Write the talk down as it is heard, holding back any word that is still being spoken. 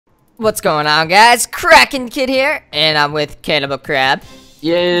What's going on, guys? Kraken Kid here, and I'm with Cannibal Crab.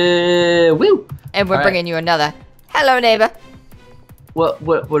 Yeah, woo! And we're bringing you another Hello Neighbor. What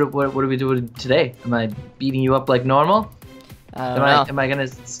are we doing today? Am I beating you up like normal? I don't know. Am I gonna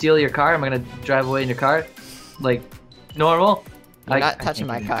steal your car? Am I gonna drive away in your car, like normal? You're not touching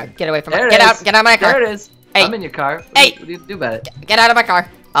my car. Get away from my. Get out of my car. There it is. Hey. I'm in your car. Hey. What do you do about it? Get out of my car.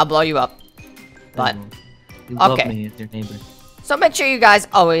 I'll blow you up. But you love okay. me as your neighbor. So make sure you guys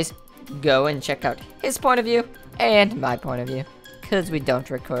always go and check out his point of view and my point of view, because we don't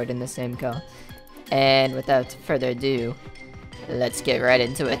record in the same call. And without further ado, let's get right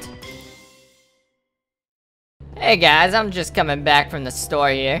into it. Hey guys, I'm just coming back from the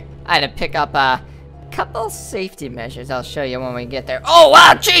store here. I had to pick up a couple safety measures. I'll show you when we get there. Oh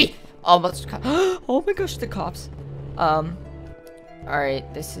wow, gee! Almost. Oh my gosh, the cops.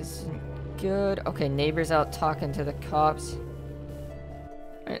 Alright, this isn't good. Okay, neighbor's out talking to the cops.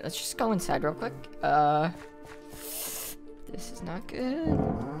 Alright, let's just go inside real quick. This is not good.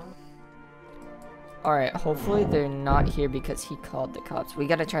 Alright, hopefully they're not here because he called the cops. We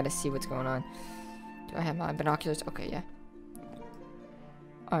gotta try to see what's going on. Do I have my binoculars? Okay, yeah.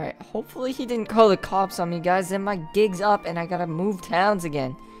 Alright, hopefully he didn't call the cops on me, guys. Then my gig's up and I gotta move towns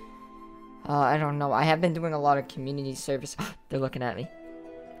again. I don't know. I have been doing a lot of community service. They're looking at me.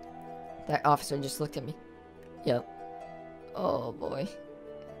 That officer just looked at me. Yep. Oh, boy.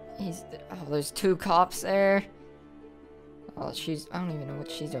 Oh, there's two cops there. Oh, I don't even know what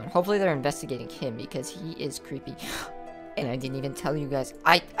she's doing. Hopefully they're investigating him because he is creepy. And I didn't even tell you guys.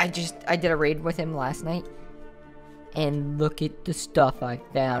 I did a raid with him last night. And look at the stuff I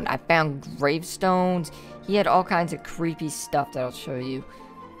found. I found gravestones. He had all kinds of creepy stuff that I'll show you.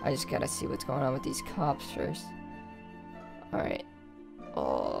 I just gotta see what's going on with these cops first. Alright.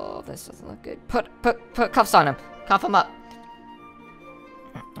 Oh, this doesn't look good. Put cuffs on him. Cuff him up.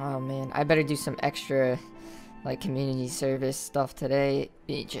 Oh man, I better do some extra like community service stuff today,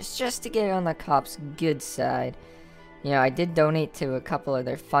 just to get on the cops' good side. You know, I did donate to a couple of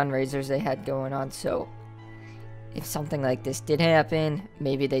their fundraisers they had going on, so if something like this did happen,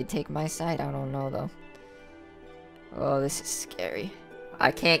 maybe they'd take my side. I don't know though. Oh, this is scary.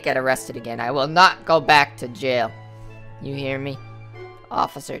 I can't get arrested again. I will not go back to jail. You hear me?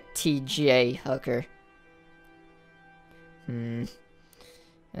 Officer TJ Hooker.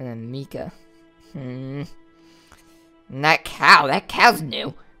 And then Mika. And that cow's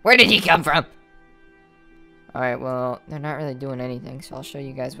new. Where did he come from? Alright, well, they're not really doing anything, so I'll show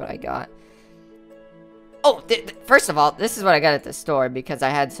you guys what I got. Oh, first of all, this is what I got at the store because I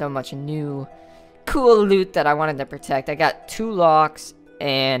had so much new cool loot that I wanted to protect. I got 2 locks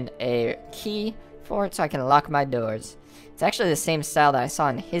and a key for it so I can lock my doors. It's actually the same style that I saw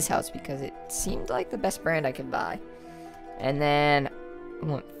in his house because it seemed like the best brand I could buy. And then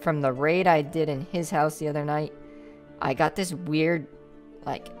from the raid I did in his house the other night, I got this weird,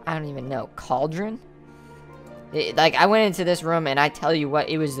 like, I don't even know, cauldron? Like, I went into this room and I tell you what,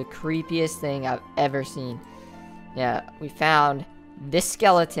 it was the creepiest thing I've ever seen. Yeah, we found this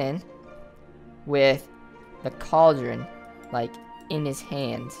skeleton with the cauldron, like, in his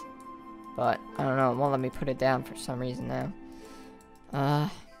hands. But, I don't know, it won't let me put it down for some reason now.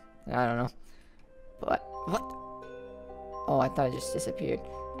 I don't know. But, what? Oh, I thought it just disappeared.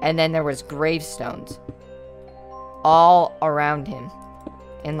 And then there was gravestones all around him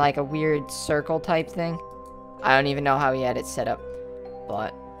in like a weird circle type thing. I don't even know how he had it set up,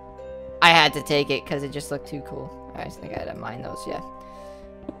 but I had to take it because it just looked too cool. I just think I had to mine those, yeah.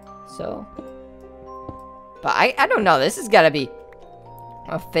 So, but I don't know. This has got to be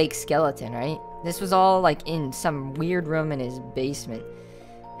a fake skeleton, right? This was all like in some weird room in his basement,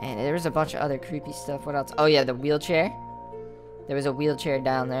 and there was a bunch of other creepy stuff. What else? Oh yeah, the wheelchair. There was a wheelchair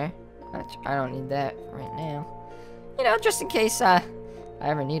down there. I don't need that right now. You know, just in case I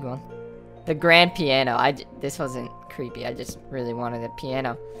ever need one. The grand piano. This wasn't creepy. I just really wanted a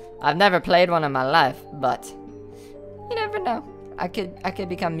piano. I've never played one in my life, but you never know. I could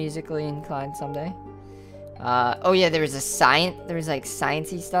become musically inclined someday. Oh yeah, there was like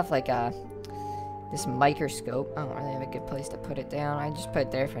sciencey stuff like this microscope. I don't really have a good place to put it down. I just put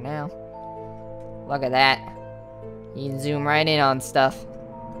it there for now. Look at that. You can zoom right in on stuff.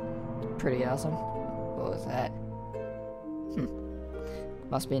 Pretty awesome. What was that?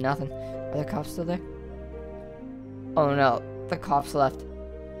 Must be nothing. Are the cops still there? Oh no, the cops left.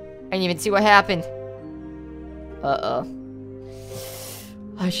 I didn't even see what happened. Uh-oh.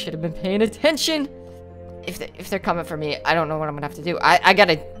 I should have been paying attention. If they're coming for me, I don't know what I'm gonna have to do. I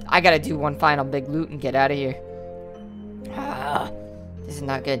gotta do one final big loot and get out of here. This is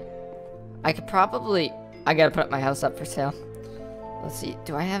not good. I gotta put up my house up for sale. Let's see.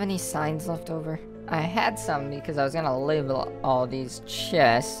 Do I have any signs left over? I had some because I was gonna label all these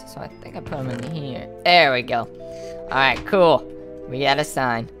chests. So I think I put them in here. There we go. Alright, cool. We got a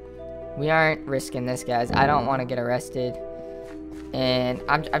sign. We aren't risking this, guys. I don't want to get arrested. And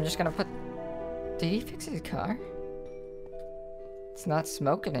I'm just gonna put... Did he fix his car? It's not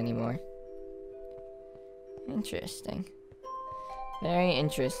smoking anymore. Interesting. Very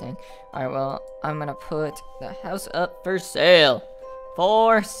interesting. Alright, well, I'm gonna put the house up for sale.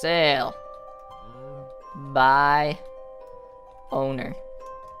 For sale. By owner.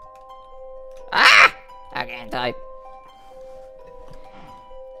 Ah! I can't type.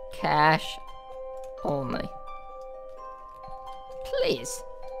 Cash only. Please.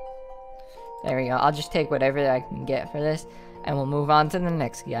 There we go. I'll just take whatever I can get for this, and we'll move on to the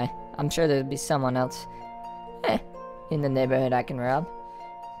next guy. I'm sure there'll be someone else in the neighborhood I can rob.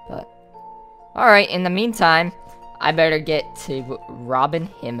 But alright, in the meantime, I better get to robbing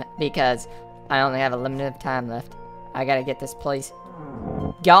him because I only have a limited time left. I gotta get this place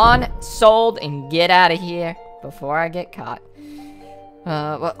gone, sold, and get out of here before I get caught.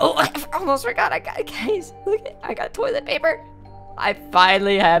 Well, oh, I almost forgot. Guys, look, I got toilet paper. I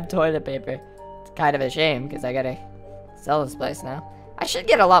finally have toilet paper. It's kind of a shame because I gotta sell this place now. I should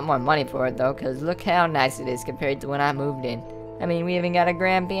get a lot more money for it though, because look how nice it is compared to when I moved in. I mean, we even got a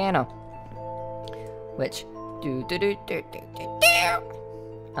grand piano. Which, I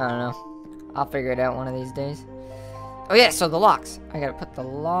don't know. I'll figure it out one of these days. Oh yeah, so the locks. I gotta put the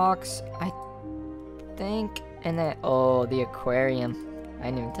locks, I think, and then, oh, the aquarium. I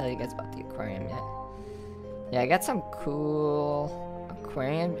didn't even tell you guys about the aquarium yet. Yeah, I got some cool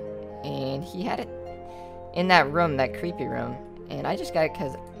aquarium, and he had it in that room, that creepy room. And I just got it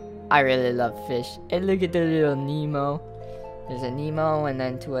because I really love fish. And look at the little Nemo. There's a Nemo and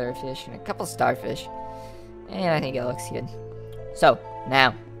then 2 other fish and a couple starfish. And I think it looks good. So,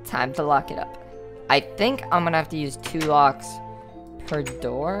 now, time to lock it up. I think I'm going to have to use 2 locks per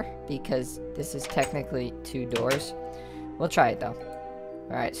door because this is technically 2 doors. We'll try it though.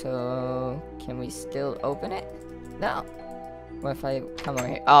 Alright, so can we still open it? No. What if I come over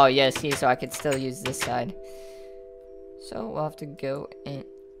here? Oh, yeah, see, so I could still use this side. So we'll have to go and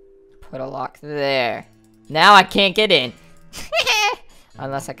put a lock there. Now I can't get in.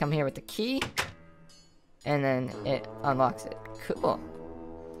 Unless I come here with the key. And then it unlocks it. Cool.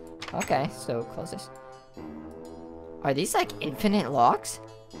 Okay, so close this. Are these like infinite locks?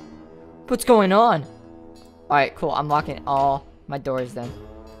 What's going on? Alright, cool. I'm locking all my doors then.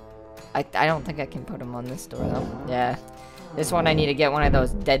 I don't think I can put them on this door though. Yeah. This one I need to get one of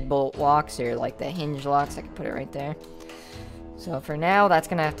those deadbolt locks or like the hinge locks. I can put it right there. So for now, that's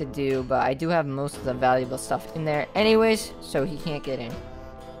gonna have to do, but I do have most of the valuable stuff in there anyways, so he can't get in.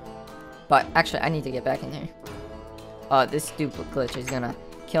 But actually, I need to get back in here. Oh, this stupid glitch is gonna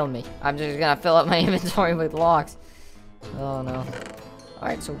kill me. I'm just gonna fill up my inventory with locks. Oh no.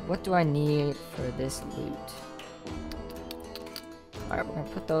 Alright, so what do I need for this loot? Alright, we're gonna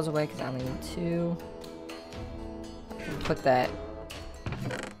put those away because I only need 2. Put that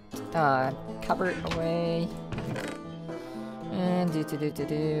cupboard away. And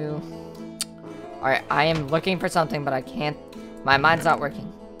Alright, I am looking for something, but I can't. My mind's not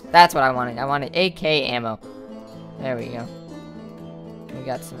working. That's what I wanted. I wanted AK ammo. There we go. We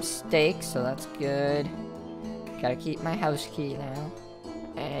got some steaks, so that's good. Gotta keep my house key now.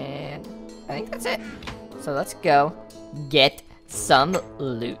 And I think that's it. So let's go get some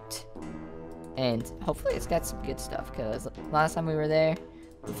loot. And hopefully it's got some good stuff, because last time we were there,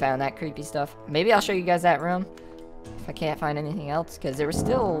 we found that creepy stuff. Maybe I'll show you guys that room if I can't find anything else, because there was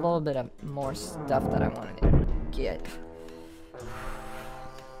still a little bit of more stuff that I wanted to get.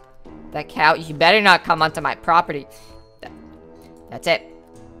 That cow, you better not come onto my property. That's it.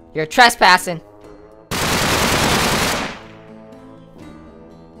 You're trespassing.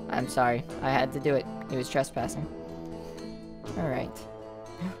 I'm sorry. I had to do it. He was trespassing. Alright.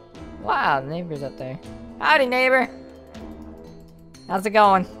 Wow, the neighbor's up there. Howdy, neighbor. How's it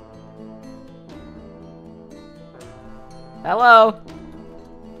going? Hello.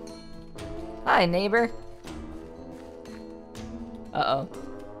 Hi, neighbor. Uh-oh.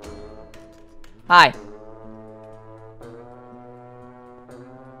 Hi.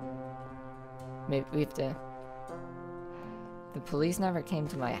 Maybe we have to... The police never came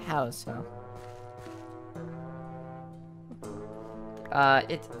to my house, so...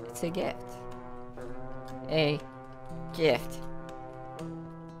 It's a gift. A gift.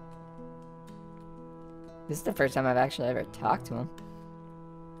 This is the first time I've actually ever talked to him.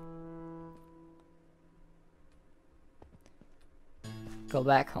 Go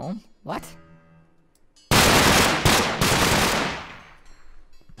back home? What?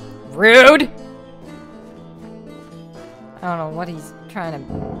 Rude! I don't know what he's trying to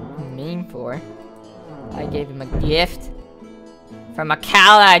mean for. I gave him a gift from a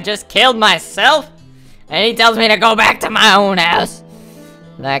cow that I just killed myself, and he tells me to go back to my own house.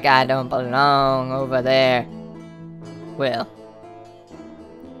 That guy don't belong over there. Well,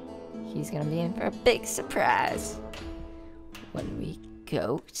 he's gonna be in for a big surprise when we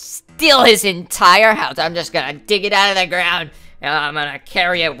go steal his entire house. I'm just gonna dig it out of the ground, and I'm gonna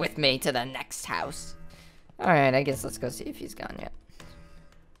carry it with me to the next house. Alright, I guess let's go see if he's gone yet.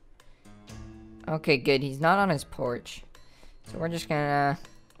 Okay, good. He's not on his porch. So we're just gonna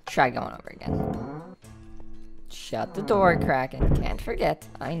try going over again. Shut the door, Kraken. Can't forget.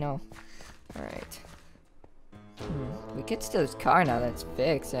 I know. Alright. We could steal his car now that it's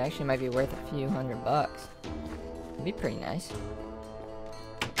fixed. It actually might be worth a few $100 bucks. It'd be pretty nice.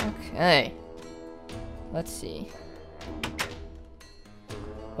 Okay. Let's see.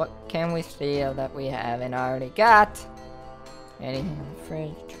 What can we steal that we haven't already got? Anything in the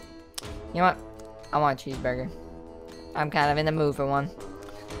fridge? You know what? I want a cheeseburger. I'm kind of in the mood for one.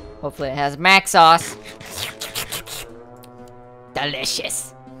 Hopefully it has mac sauce.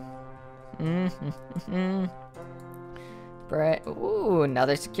 Delicious. Right. Ooh,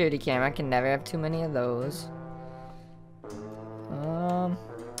 another security camera. I can never have too many of those.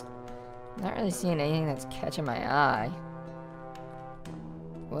 Not really seeing anything that's catching my eye.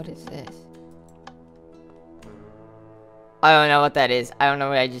 What is this? I don't know what that is. I don't know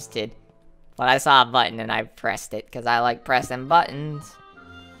what I just did. But I saw a button and I pressed it because I like pressing buttons.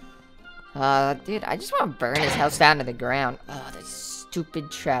 Dude, I just want to burn his house down to the ground. Oh, those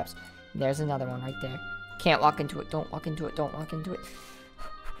stupid traps. There's another one right there. Can't walk into it. Don't walk into it. Don't walk into it.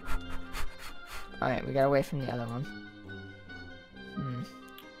 Alright, we got away from the other one.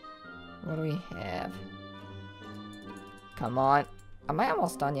 What do we have? Come on. Am I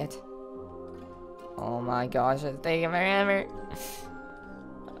almost done yet? Oh my gosh, it's taking forever.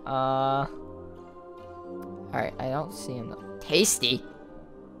 Alright, I don't see him though. Tasty?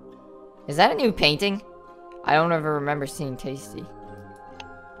 Is that a new painting? I don't ever remember seeing Tasty.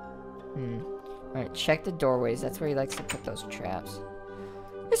 Alright, check the doorways. That's where he likes to put those traps.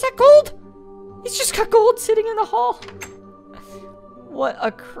 Is that gold? He's just got gold sitting in the hall. What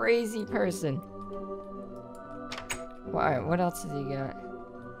a crazy person. Alright, what else has he got?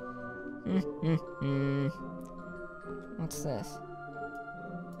 What's this?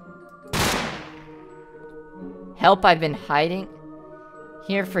 Help, I've been hiding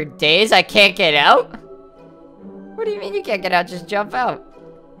here for days. I can't get out? What do you mean you can't get out? Just jump out.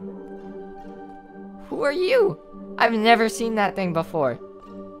 Who are you? I've never seen that thing before.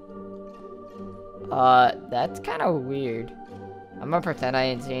 That's kind of weird. I'm gonna pretend I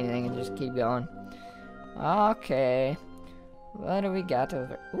didn't see anything and just keep going. Okay. What do we got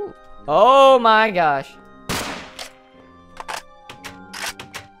over? Ooh. Oh my gosh.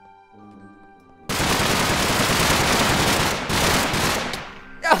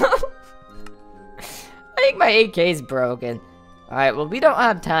 I think my AK's broken. Alright, well, we don't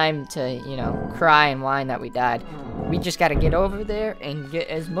have time to, you know, cry and whine that we died. We just gotta get over there and get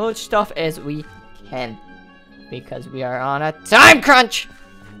as much stuff as we can. Because we are on a time crunch!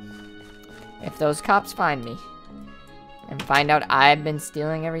 If those cops find me and find out I've been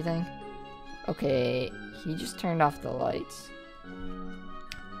stealing everything. Okay, he just turned off the lights.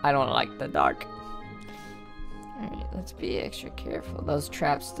 I don't like the dark. Alright, let's be extra careful. Those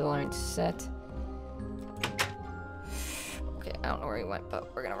traps still aren't set. Okay, I don't know where he went,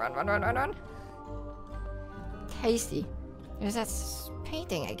 but we're gonna run. Tasty. There's that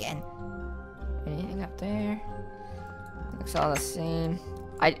painting again. Anything up there? Looks all the same.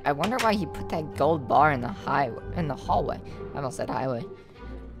 I wonder why he put that gold bar in the hallway. I almost said highway.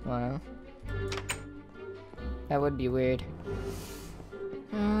 Wow. That would be weird.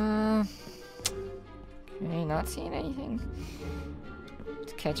 Okay, not seeing anything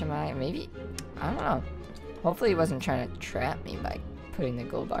to catch my eye. Maybe, I don't know. Hopefully he wasn't trying to trap me by putting the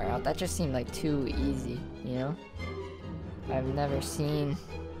gold bar out. That just seemed like too easy, you know? I've never seen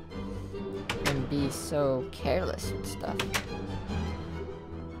him be so careless with stuff.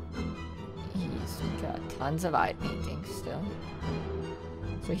 He's got tons of eye paintings still.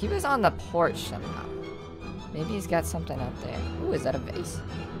 So he was on the porch somehow. Maybe he's got something up there. Ooh, is that a vase?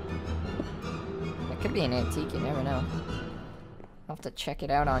 That could be an antique, you never know. I'll have to check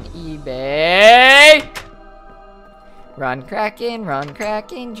it out on eBay! Run,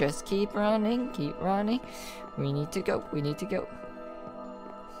 Kraken, just keep running, We need to go,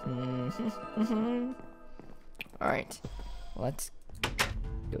 Alright, let's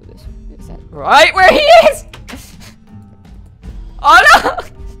go this way. Is that right where he is? Oh no!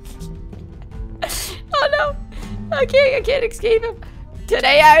 I can't escape him.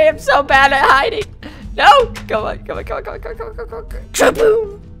 Today I am so bad at hiding. No! Come on.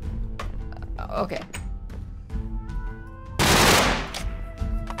 Kaboom! Okay.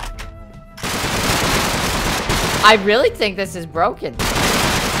 I really think this is broken.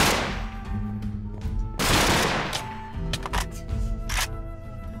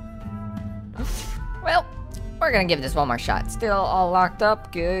 Well, we're gonna give this one more shot. Still all locked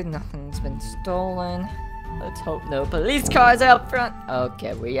up. Good. Nothing's been stolen. Let's hope no police cars out front.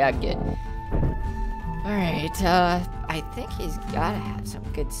 Okay, we are good. Alright, I think he's gotta have some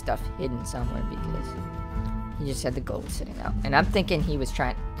good stuff hidden somewhere because he just had the gold sitting out. And I'm thinking he was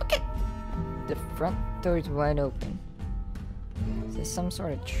trying. Look at the front door's wide open. Is this some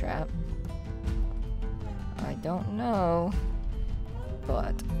sort of trap? I don't know.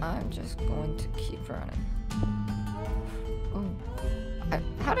 But I'm just going to keep running. Ooh.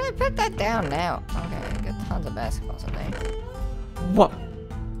 How did I put that down now? Okay, I got tons of basketballs in there. What?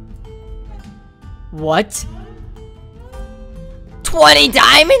 What? 20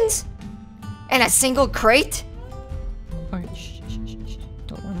 diamonds? And a single crate? Alright, shh.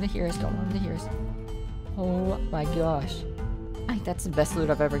 Don't want him to hear us, Oh my gosh. I think that's the best loot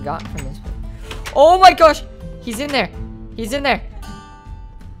I've ever gotten from this one. Oh my gosh! He's in there! He's in there!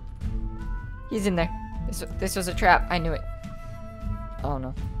 This was a trap. I knew it. Oh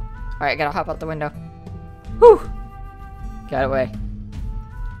no. Alright, I gotta hop out the window. Whew! Got away.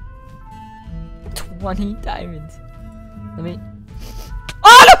 20 diamonds. Let me...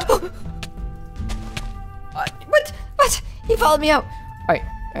 Oh no! What? He followed me out.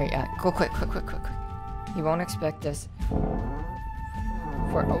 Alright, go quick. He won't expect us.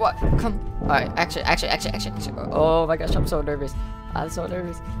 For what? Come. Alright, actually. Oh my gosh, I'm so nervous. I'm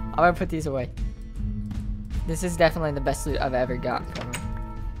gonna put these away. This is definitely the best loot I've ever got from him.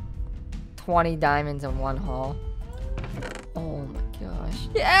 20 diamonds in one haul. Oh my gosh.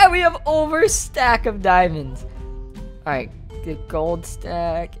 Yeah, we have over a stack of diamonds. Alright, the gold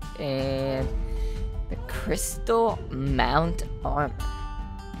stack and the crystal mount armor.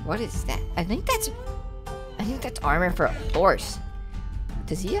 What is that? I think that's armor for a horse.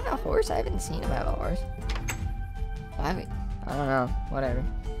 Does he have a horse? I haven't seen him have a horse. I don't know. Whatever.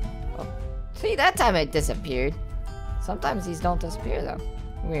 Oh, see, that time it disappeared. Sometimes these don't disappear though.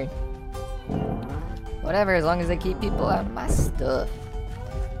 Weird. Whatever, as long as they keep people out of my stuff.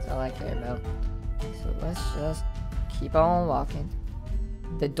 That's all I care about. So let's just keep on walking.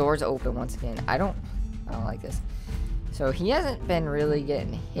 The door's open once again. I don't like this. So he hasn't been really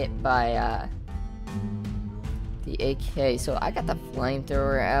getting hit by the AK. So I got the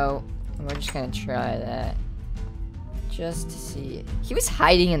flamethrower out. And we're just gonna try that. Just to see. He was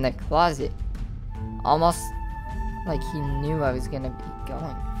hiding in the closet. Almost like he knew I was gonna be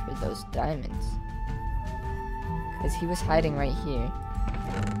going for those diamonds. Because he was hiding right here.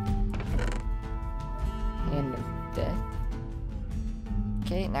 And dead.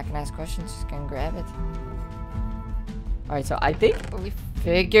 Okay, not gonna ask questions, just gonna grab it. Alright, so I think we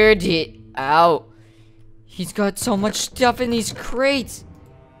figured it out. He's got so much stuff in these crates.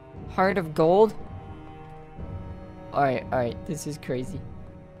 Heart of gold. Alright, this is crazy.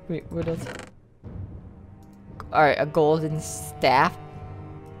 Wait, what else? Alright, a golden staff.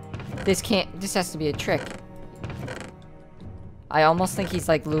 This has to be a trick. I almost think he's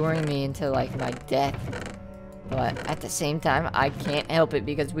like luring me into like my death. But at the same time, I can't help it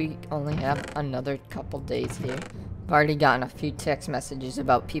because we only have another couple days here. I've already gotten a few text messages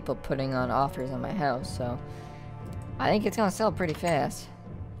about people putting on offers on my house, so I think it's gonna sell pretty fast.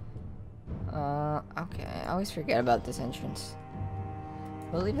 Okay, I always forget about this entrance.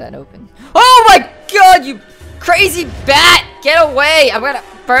 We'll leave that open. Oh my god, you crazy bat! Get away! I'm gonna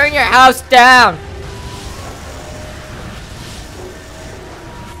burn your house down!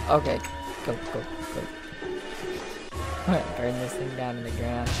 Okay, go. I'm gonna burn this thing down to the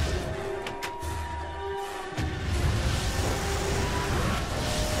ground.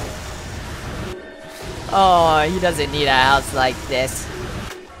 Oh, he doesn't need a house like this.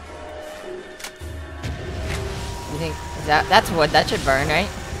 You think that's wood? That should burn, right?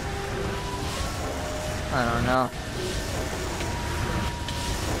 I don't know.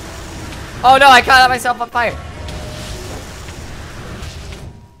 Oh no, I caught myself on fire.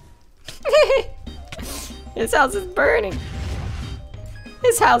 His house is burning.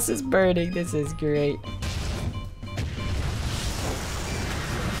 His house is burning. This is great.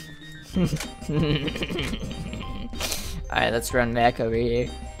 Alright, let's run back over here.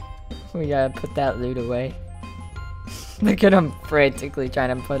 We gotta put that loot away. Look at him frantically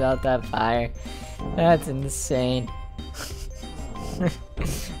trying to put out that fire. That's insane.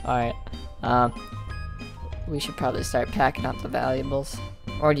 Alright. we should probably start packing up the valuables.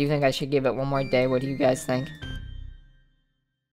 Or do you think I should give it one more day? What do you guys think?